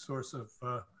source of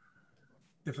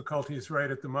difficulties right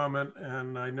at the moment.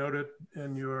 And I noted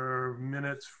in your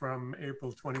minutes from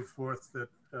April 24th that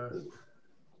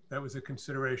that was a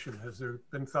consideration. Has there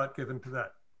been thought given to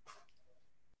that?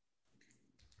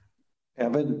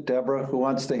 Evan, Deborah, who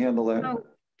wants to handle that? Oh,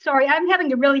 sorry, I'm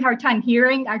having a really hard time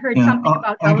hearing. I heard something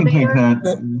about I can take that.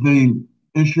 The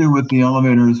issue with the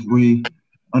elevators, we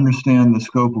understand the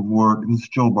scope of work. This is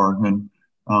Joe Barkman.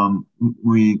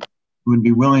 We would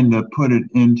be willing to put it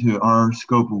into our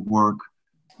scope of work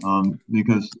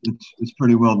because it's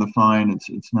pretty well defined.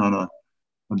 It's not a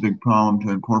big problem to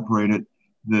incorporate it.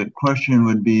 The question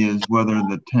would be is whether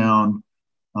the town,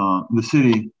 the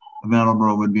city of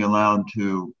Attleboro would be allowed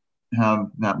to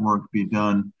have that work be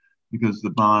done because the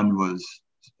bond was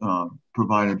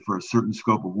provided for a certain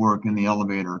scope of work and the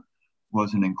elevator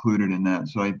wasn't included in that.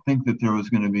 So I think that there was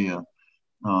going to be a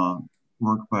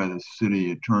work by the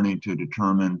city attorney to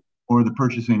determine, or the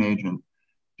purchasing agent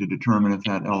to determine if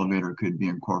that elevator could be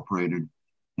incorporated.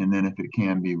 And then if it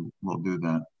can be, we'll do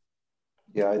that.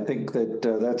 Yeah, I think that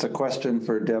that's a question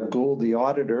for Deb Gould, the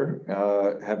auditor.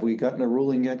 Have we gotten a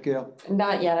ruling yet, Gail?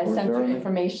 Not yet. I Or sent her Jeremy?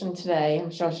 information today.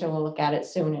 I'm sure she will look at it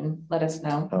soon and let us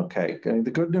know. Okay. The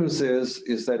good news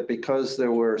is that because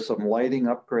there were some lighting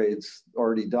upgrades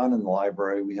already done in the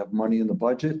library, we have money in the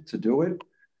budget to do it.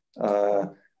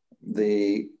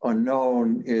 The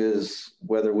unknown is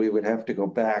whether we would have to go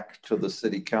back to the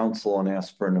city council and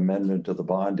ask for an amendment to the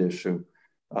bond issue.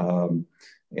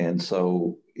 And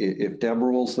so if Deb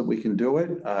rules that we can do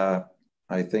it,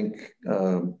 I think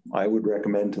I would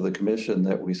recommend to the commission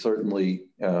that we certainly,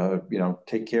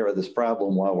 take care of this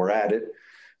problem while we're at it.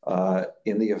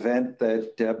 In the event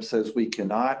that Deb says we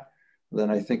cannot, then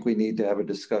I think we need to have a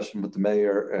discussion with the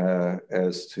mayor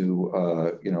as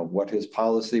to, what his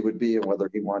policy would be and whether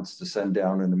he wants to send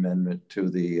down an amendment to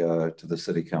the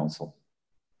city council.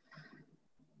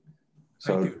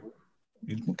 So,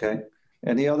 okay.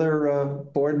 Any other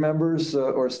board members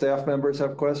or staff members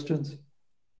have questions?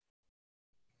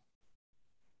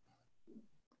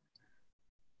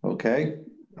 Okay,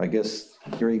 I guess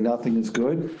hearing nothing is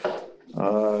good.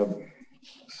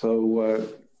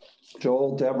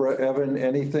 Joel, Deborah, Evan,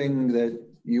 anything that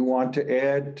you want to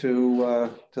add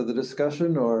to the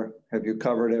discussion, or have you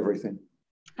covered everything?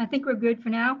 I think we're good for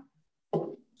now.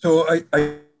 So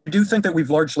I do think that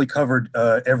we've largely covered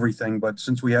everything, but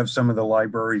since we have some of the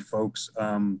library folks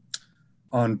on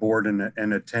board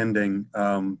and attending,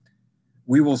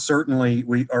 we will certainly,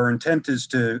 our intent is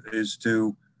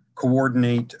to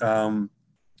coordinate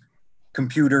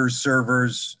computers,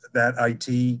 servers, that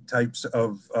IT types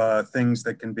of things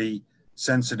that can be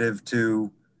sensitive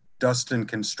to dust and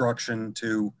construction,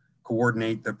 to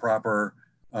coordinate the proper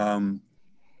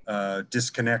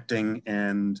disconnecting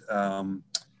and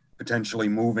potentially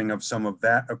moving of some of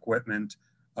that equipment.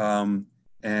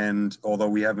 And although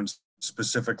we haven't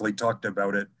specifically talked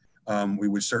about it, we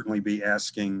would certainly be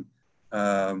asking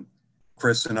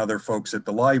Chris and other folks at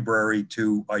the library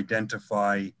to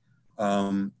identify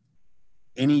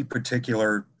any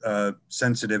particular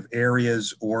sensitive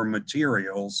areas or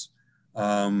materials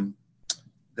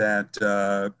that,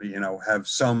 have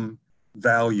some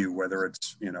value, whether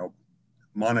it's,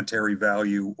 monetary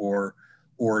value or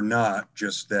not,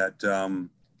 just that,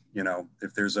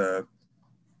 if there's a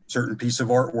certain piece of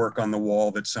artwork on the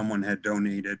wall that someone had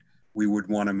donated, we would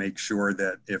want to make sure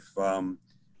that if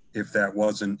that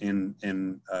wasn't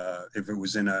if it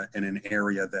was in an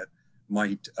area that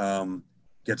might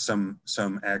get some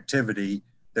activity,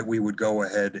 that we would go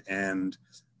ahead and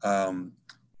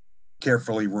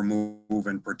carefully remove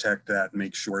and protect that, and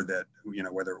make sure that, you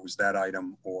know, whether it was that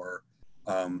item or,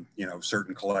 you know,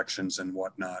 certain collections and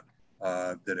whatnot,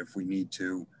 that if we need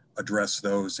to address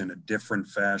those in a different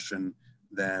fashion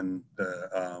than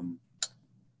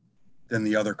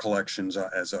the other collections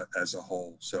as a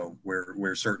whole. So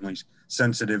we're certainly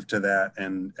sensitive to that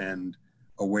and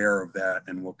aware of that,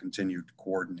 and will continue to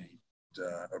coordinate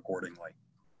accordingly.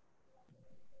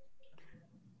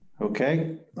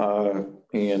 Okay,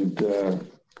 and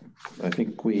I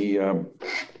think we have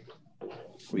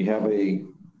a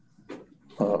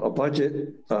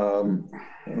budget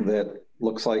that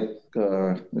looks like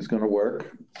is going to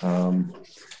work.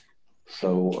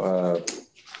 So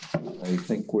I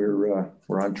think we're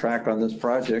on track on this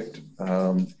project.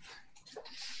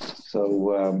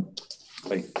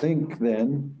 I think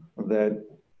then that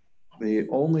the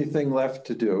only thing left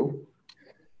to do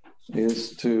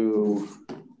is to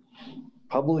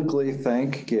publicly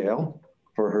thank Gail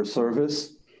for her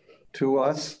service to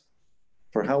us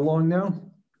for how long now?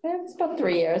 It's about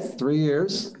 3 years. 3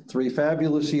 years, 3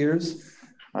 fabulous years.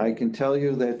 I can tell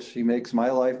you that she makes my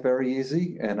life very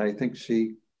easy, and I think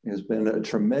she has been a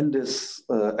tremendous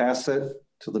asset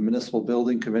to the Municipal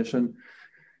Building Commission.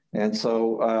 And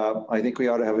so I think we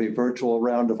ought to have a virtual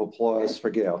round of applause for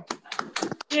Gail.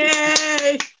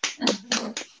 Yay!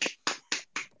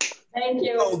 Thank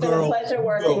you. It's been a pleasure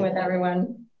working with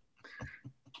everyone.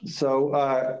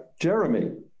 So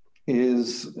Jeremy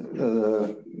is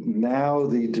now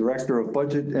the Director of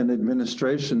Budget and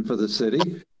Administration for the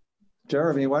city.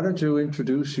 Jeremy, why don't you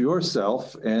introduce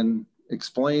yourself and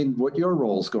explain what your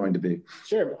role is going to be?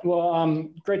 Sure. Well,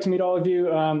 great to meet all of you.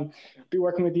 Be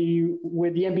working with you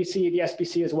with the NBC, the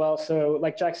SBC as well. So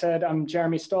like Jack said, I'm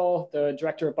Jeremy Stoll, the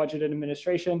Director of Budget and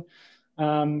Administration.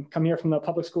 Come here from the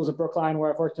Public Schools of Brookline,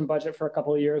 where I've worked in budget for a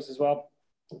couple of years as well.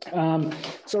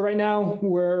 So right now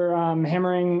we're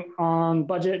hammering on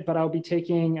budget, but I'll be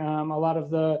taking a lot of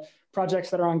the projects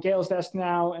that are on Gail's desk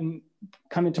now and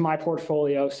come into my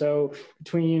portfolio. So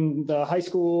between the high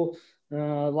school,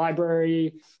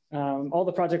 library, all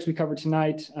the projects we covered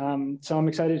tonight. So I'm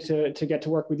excited to get to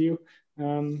work with you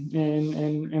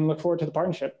and look forward to the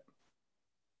partnership.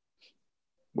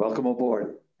 Welcome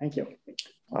aboard. Thank you.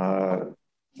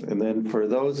 And then for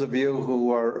those of you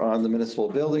who are on the Municipal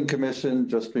Building Commission,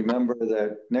 just remember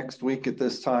that next week at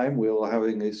this time, we'll be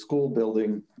having a school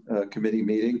building committee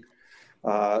meeting.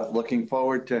 Looking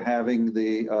forward to having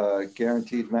the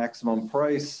guaranteed maximum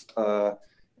price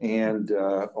and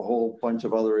a whole bunch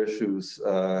of other issues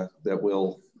that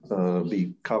we'll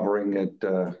be covering at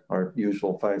our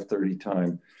usual 5:30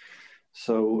 time.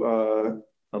 So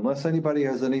unless anybody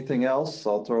has anything else,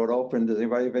 I'll throw it open. Does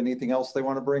anybody have anything else they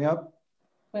want to bring up?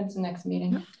 When's the next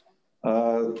meeting?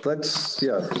 Let's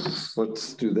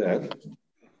do that.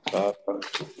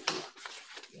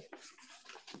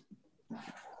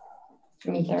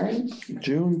 June 3rd?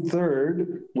 June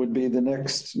 3rd would be the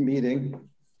next meeting.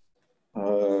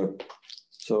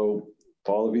 So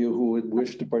all of you who would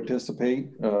wish to participate,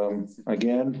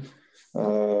 again,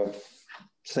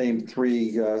 same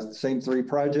three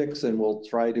projects, and we'll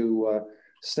try to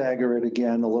stagger it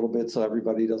again a little bit so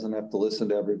everybody doesn't have to listen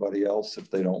to everybody else if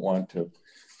they don't want to.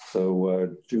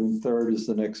 So June 3rd is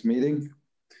the next meeting.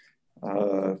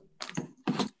 You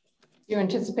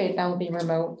anticipate that will be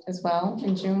remote as well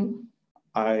in June?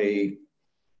 I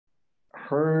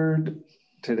heard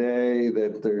today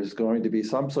that there's going to be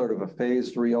some sort of a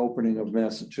phased reopening of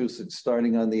Massachusetts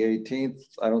starting on the 18th.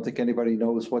 I don't think anybody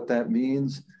knows what that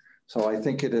means. So I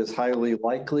think it is highly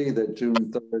likely that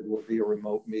June 3rd will be a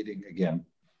remote meeting again.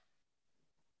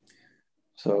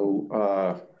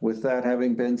 So with that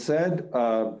having been said,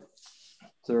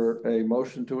 is there a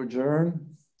motion to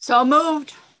adjourn? So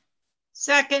moved.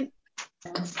 Second.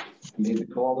 Need to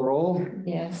call the roll?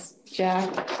 Yes.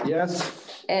 Jack?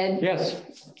 Yes. Ed? Yes.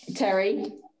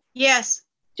 Terry? Yes.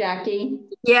 Jackie?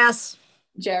 Yes.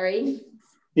 Jerry?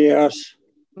 Yes.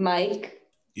 Mike?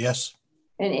 Yes.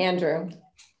 And Andrew?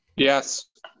 Yes.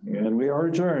 And we are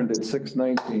adjourned at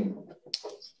 6:19.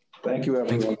 Thank you,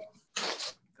 everyone.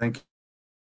 Thank you.